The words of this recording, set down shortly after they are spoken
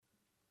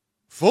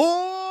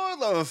For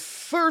the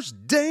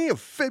first day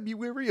of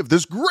February of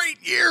this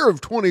great year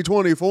of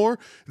 2024,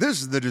 this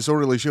is the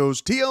Disorderly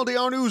Show's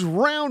TLDR News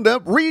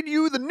Roundup. Read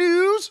you the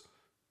news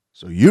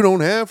so you don't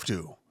have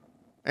to.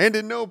 And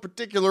in no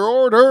particular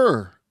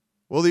order.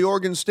 Well, the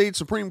Oregon State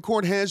Supreme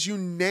Court has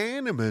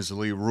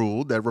unanimously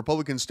ruled that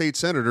Republican state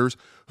senators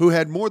who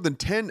had more than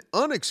 10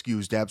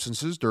 unexcused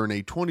absences during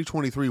a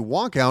 2023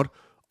 walkout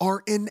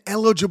are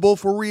ineligible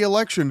for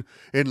re-election,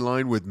 in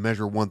line with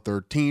Measure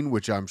 113,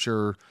 which I'm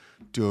sure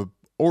to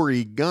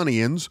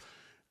Oregonians,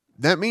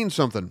 that means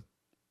something.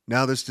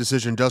 Now, this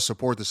decision does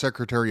support the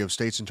Secretary of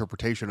State's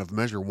interpretation of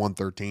Measure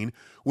 113,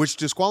 which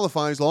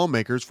disqualifies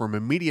lawmakers from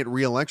immediate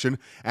re-election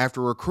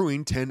after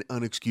accruing 10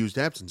 unexcused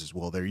absences.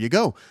 Well, there you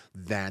go.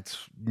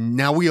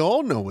 Now we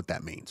all know what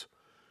that means.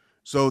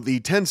 So the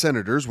 10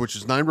 senators, which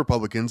is 9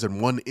 Republicans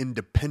and 1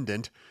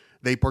 independent,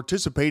 they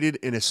participated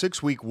in a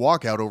 6-week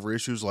walkout over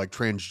issues like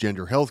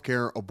transgender health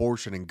care,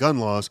 abortion, and gun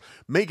laws,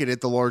 making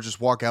it the largest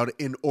walkout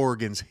in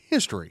Oregon's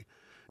history.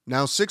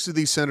 Now, 6 of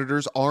these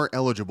senators are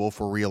eligible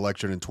for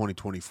re-election in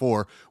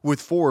 2024, with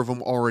 4 of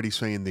them already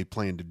saying they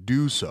plan to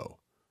do so.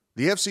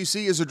 The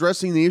FCC is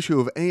addressing the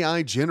issue of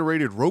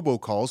AI-generated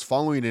robocalls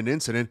following an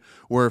incident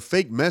where a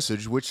fake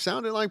message, which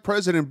sounded like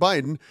President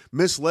Biden,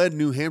 misled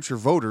New Hampshire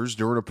voters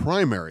during a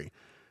primary.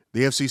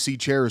 The FCC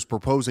chair is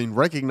proposing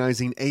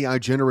recognizing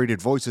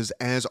AI-generated voices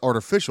as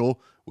artificial,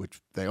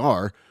 which they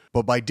are,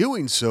 but by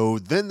doing so,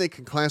 then they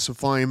can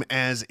classify them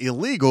as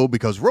illegal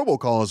because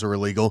robocalls are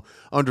illegal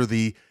under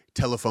the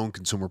Telephone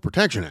Consumer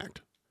Protection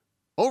Act.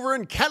 Over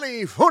in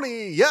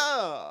California!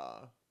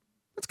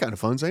 That's kind of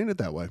fun saying it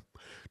that way.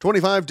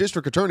 25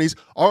 district attorneys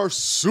are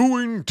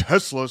suing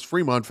Tesla's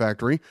Fremont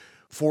factory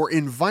for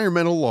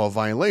environmental law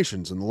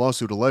violations, and the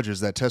lawsuit alleges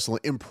that Tesla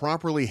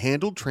improperly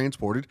handled,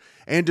 transported,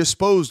 and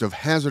disposed of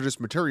hazardous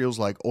materials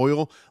like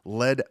oil,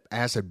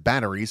 lead-acid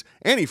batteries,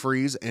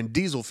 antifreeze, and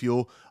diesel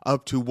fuel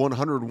up to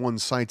 101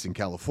 sites in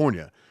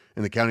California.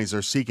 And the counties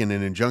are seeking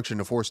an injunction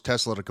to force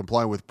Tesla to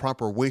comply with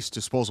proper waste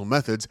disposal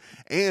methods,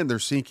 and they're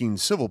seeking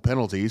civil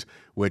penalties,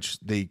 which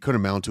they could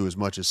amount to as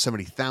much as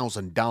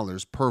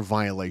 $70,000 per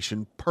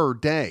violation per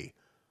day.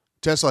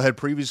 Tesla had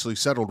previously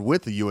settled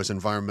with the U.S.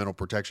 Environmental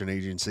Protection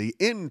Agency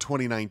in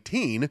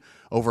 2019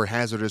 over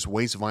hazardous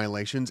waste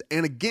violations,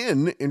 and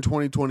again in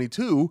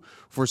 2022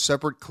 for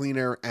separate Clean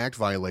Air Act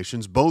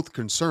violations, both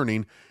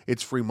concerning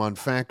its Fremont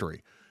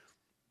factory.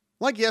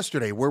 Like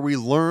yesterday, where we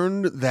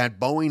learned that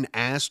Boeing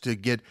asked to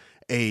get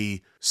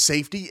a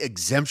safety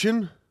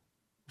exemption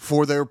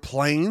for their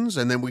planes,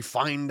 and then we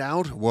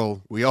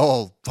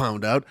all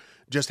found out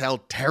just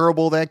how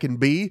terrible that can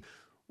be.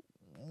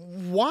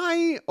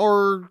 Why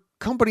are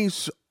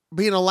companies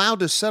being allowed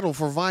to settle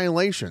for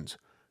violations?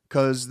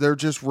 Because they're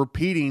just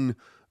repeating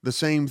the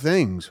same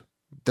things.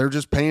 They're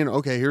just paying,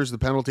 okay, here's the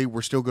penalty,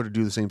 we're still going to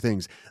do the same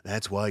things.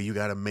 That's why you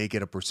got to make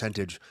it a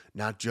percentage,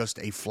 not just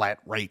a flat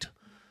rate.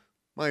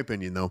 My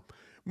opinion, though.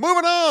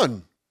 Moving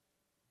on.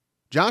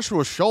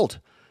 Joshua Schultz,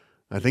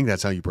 I think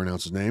that's how you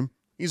pronounce his name.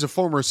 He's a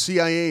former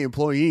CIA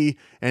employee,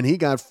 and he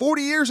got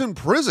 40 years in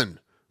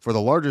prison for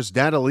the largest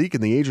data leak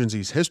in the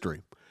agency's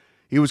history.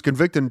 He was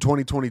convicted in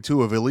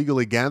 2022 of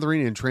illegally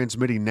gathering and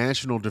transmitting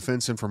national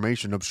defense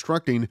information,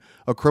 obstructing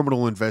a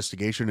criminal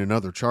investigation, and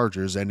other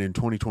charges, and in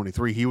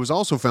 2023 he was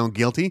also found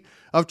guilty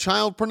of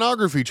child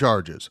pornography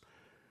charges.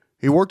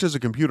 He worked as a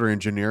computer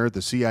engineer at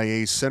the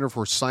CIA's Center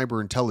for Cyber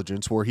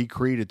Intelligence, where he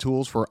created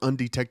tools for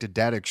undetected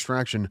data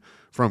extraction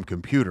from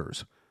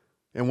computers.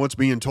 And what's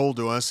being told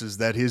to us is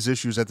that his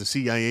issues at the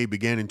CIA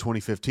began in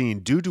 2015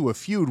 due to a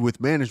feud with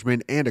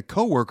management and a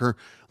coworker,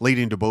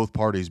 leading to both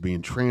parties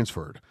being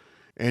transferred.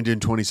 And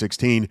in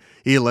 2016,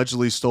 he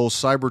allegedly stole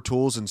cyber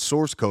tools and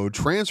source code,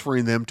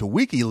 transferring them to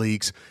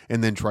WikiLeaks,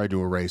 and then tried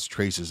to erase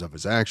traces of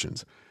his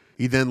actions.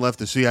 He then left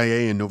the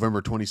CIA in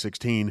November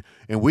 2016,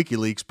 and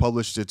WikiLeaks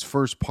published its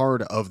first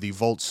part of the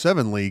Vault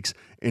 7 leaks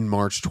in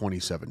March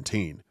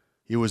 2017.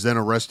 He was then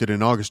arrested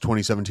in August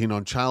 2017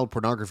 on child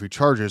pornography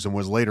charges and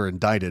was later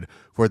indicted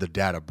for the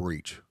data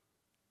breach.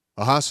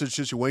 A hostage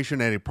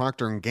situation at a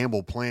Procter &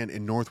 Gamble plant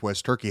in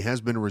northwest Turkey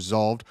has been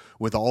resolved,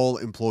 with all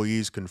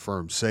employees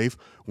confirmed safe.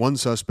 One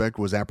suspect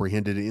was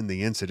apprehended in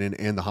the incident,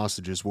 and the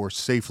hostages were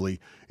safely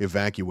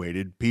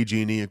evacuated.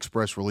 PG&E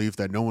expressed relief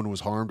that no one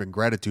was harmed and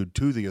gratitude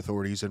to the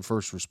authorities and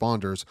first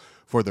responders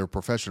for their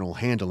professional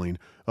handling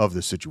of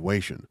the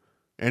situation.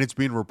 And it's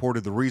being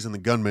reported the reason the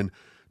gunmen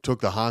took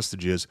the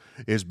hostages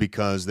is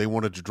because they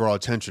wanted to draw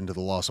attention to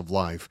the loss of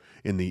life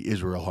in the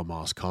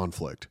Israel-Hamas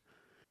conflict.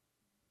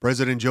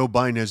 President Joe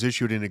Biden has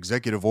issued an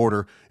executive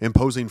order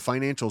imposing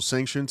financial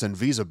sanctions and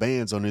visa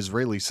bans on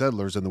Israeli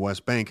settlers in the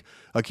West Bank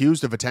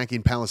accused of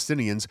attacking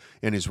Palestinians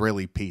and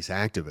Israeli peace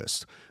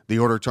activists. The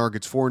order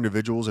targets 4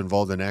 individuals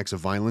involved in acts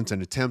of violence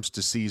and attempts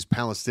to seize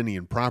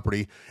Palestinian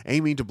property,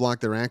 aiming to block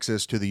their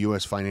access to the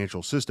U.S.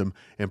 financial system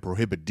and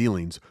prohibit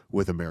dealings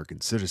with American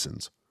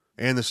citizens.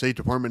 And the State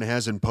Department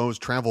has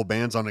imposed travel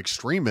bans on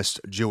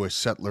extremist Jewish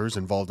settlers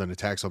involved in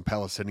attacks on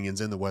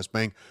Palestinians in the West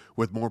Bank,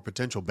 with more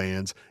potential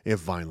bans if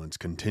violence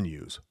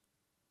continues.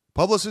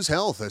 Publicis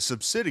Health, a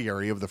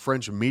subsidiary of the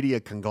French media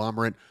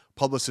conglomerate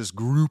Publicis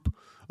Group,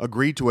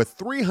 agreed to a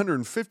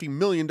 $350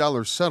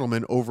 million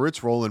settlement over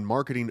its role in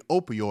marketing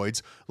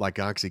opioids like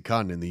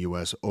OxyContin in the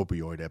U.S.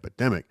 opioid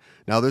epidemic.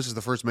 Now, this is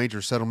the first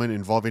major settlement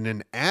involving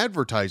an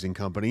advertising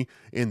company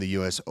in the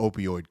U.S.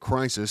 opioid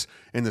crisis,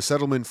 and the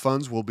settlement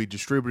funds will be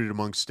distributed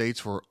among states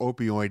for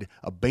opioid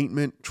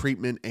abatement,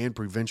 treatment, and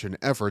prevention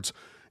efforts,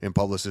 and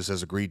Publicis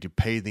has agreed to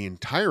pay the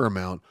entire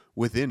amount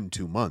within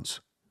 2 months.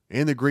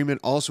 And the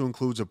agreement also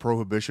includes a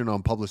prohibition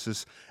on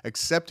Publicis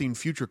accepting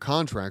future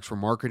contracts for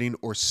marketing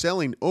or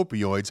selling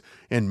opioids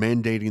and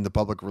mandating the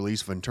public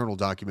release of internal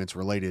documents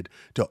related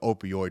to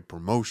opioid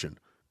promotion.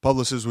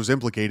 Publicis was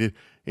implicated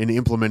in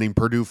implementing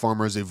Purdue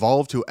Pharma's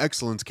Evolve to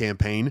Excellence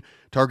campaign,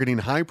 targeting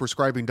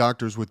high-prescribing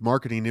doctors with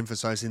marketing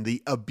emphasizing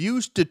the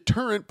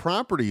abuse-deterrent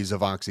properties of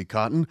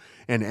OxyContin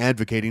and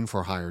advocating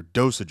for higher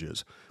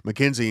dosages.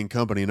 McKinsey &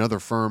 Company, another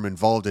firm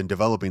involved in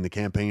developing the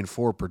campaign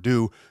for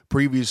Purdue,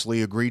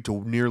 previously agreed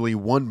to nearly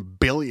 $1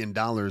 billion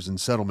in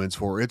settlements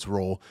for its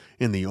role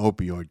in the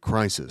opioid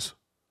crisis.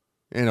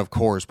 And of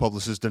course,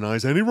 Publicis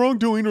denies any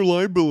wrongdoing or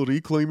liability,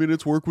 claiming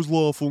its work was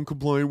lawful and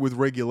compliant with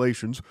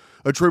regulations,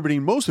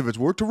 attributing most of its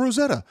work to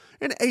Rosetta,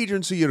 an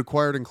agency it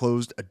acquired and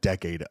closed a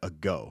decade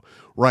ago.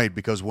 Right,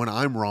 because when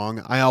I'm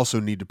wrong, I also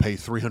need to pay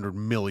 $300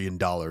 million.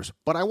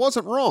 But I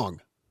wasn't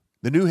wrong.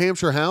 The New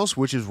Hampshire House,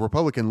 which is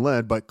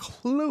Republican-led but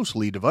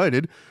closely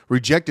divided,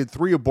 rejected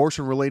 3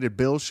 abortion-related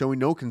bills showing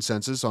no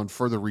consensus on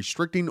further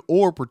restricting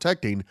or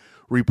protecting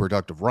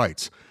reproductive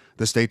rights.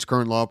 The state's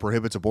current law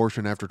prohibits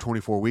abortion after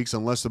 24 weeks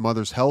unless the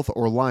mother's health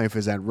or life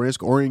is at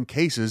risk or in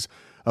cases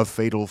of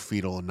fatal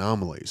fetal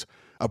anomalies.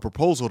 A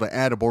proposal to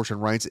add abortion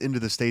rights into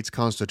the state's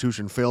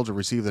constitution failed to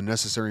receive the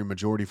necessary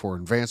majority for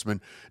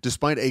advancement,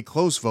 despite a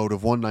close vote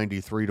of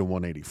 193 to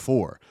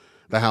 184.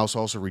 The House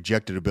also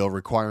rejected a bill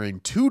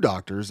requiring 2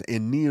 doctors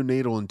in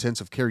neonatal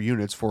intensive care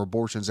units for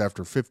abortions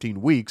after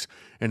 15 weeks,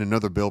 and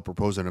another bill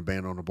proposing a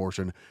ban on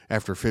abortion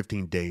after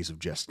 15 days of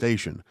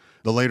gestation.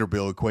 The later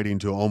bill, equating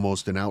to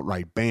almost an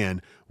outright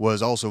ban,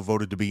 was also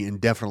voted to be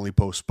indefinitely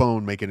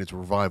postponed, making its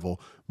revival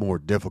more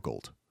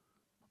difficult.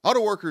 Auto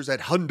workers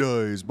at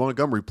Hyundai's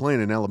Montgomery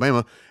plant in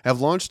Alabama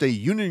have launched a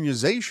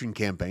unionization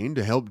campaign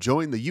to help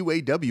join the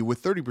UAW,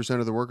 with 30%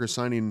 of the workers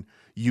signing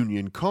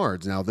union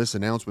cards. Now, this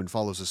announcement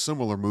follows a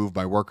similar move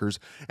by workers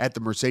at the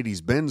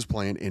Mercedes-Benz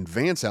plant in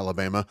Vance,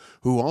 Alabama,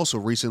 who also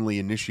recently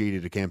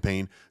initiated a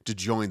campaign to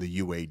join the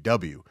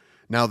UAW.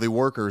 Now, the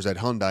workers at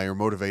Hyundai are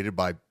motivated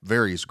by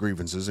various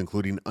grievances,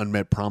 including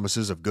unmet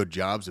promises of good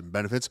jobs and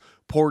benefits,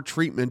 poor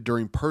treatment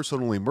during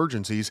personal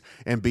emergencies,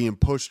 and being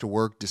pushed to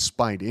work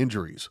despite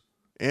injuries.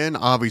 And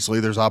obviously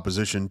there's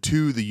opposition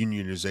to the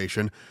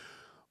unionization,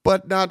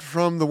 but not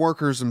from the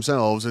workers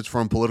themselves. It's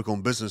from political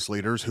and business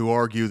leaders who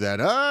argue that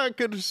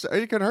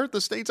it could hurt the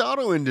state's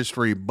auto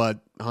industry. But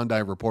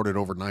Hyundai reported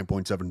over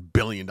 $9.7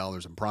 billion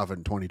in profit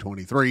in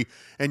 2023,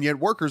 and yet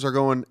workers are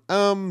going,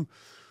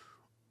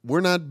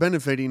 we're not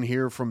benefiting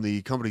here from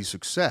the company's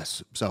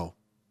success. So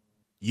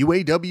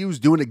UAW is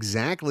doing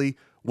exactly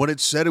what it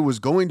said it was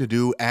going to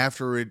do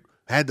after it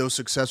had those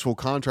successful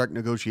contract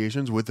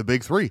negotiations with the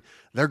Big Three.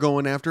 They're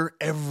going after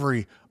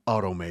every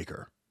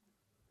automaker.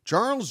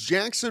 Charles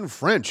Jackson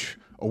French,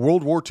 a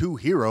World War II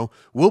hero,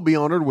 will be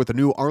honored with a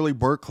new Arleigh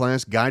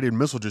Burke-class guided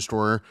missile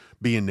destroyer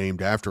being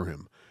named after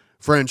him.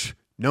 French,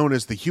 known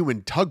as the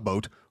Human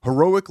Tugboat,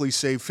 heroically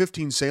saved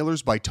 15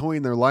 sailors by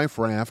towing their life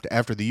raft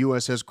after the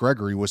USS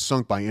Gregory was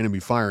sunk by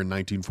enemy fire in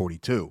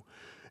 1942.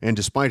 And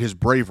despite his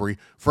bravery,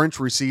 French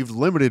received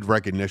limited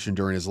recognition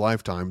during his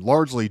lifetime,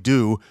 largely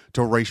due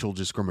to racial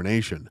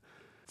discrimination.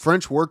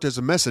 French worked as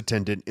a mess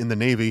attendant in the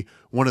Navy,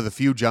 one of the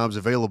few jobs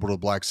available to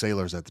black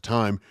sailors at the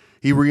time.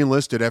 He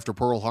re-enlisted after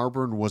Pearl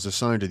Harbor and was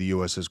assigned to the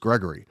USS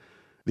Gregory.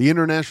 The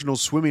International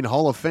Swimming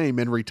Hall of Fame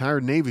and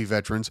retired Navy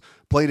veterans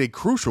played a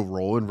crucial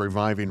role in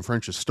reviving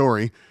French's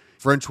story.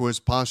 French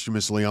was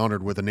posthumously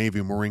honored with a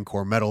Navy Marine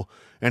Corps Medal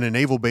and a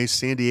naval-based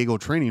San Diego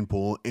training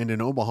pool and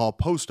an Omaha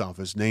post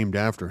office named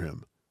after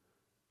him.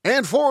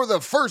 And for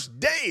the first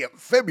day of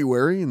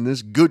February in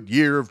this good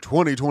year of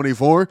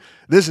 2024,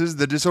 this is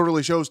the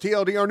Disorderly Show's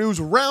TLDR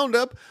News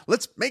Roundup.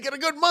 Let's make it a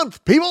good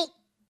month, people!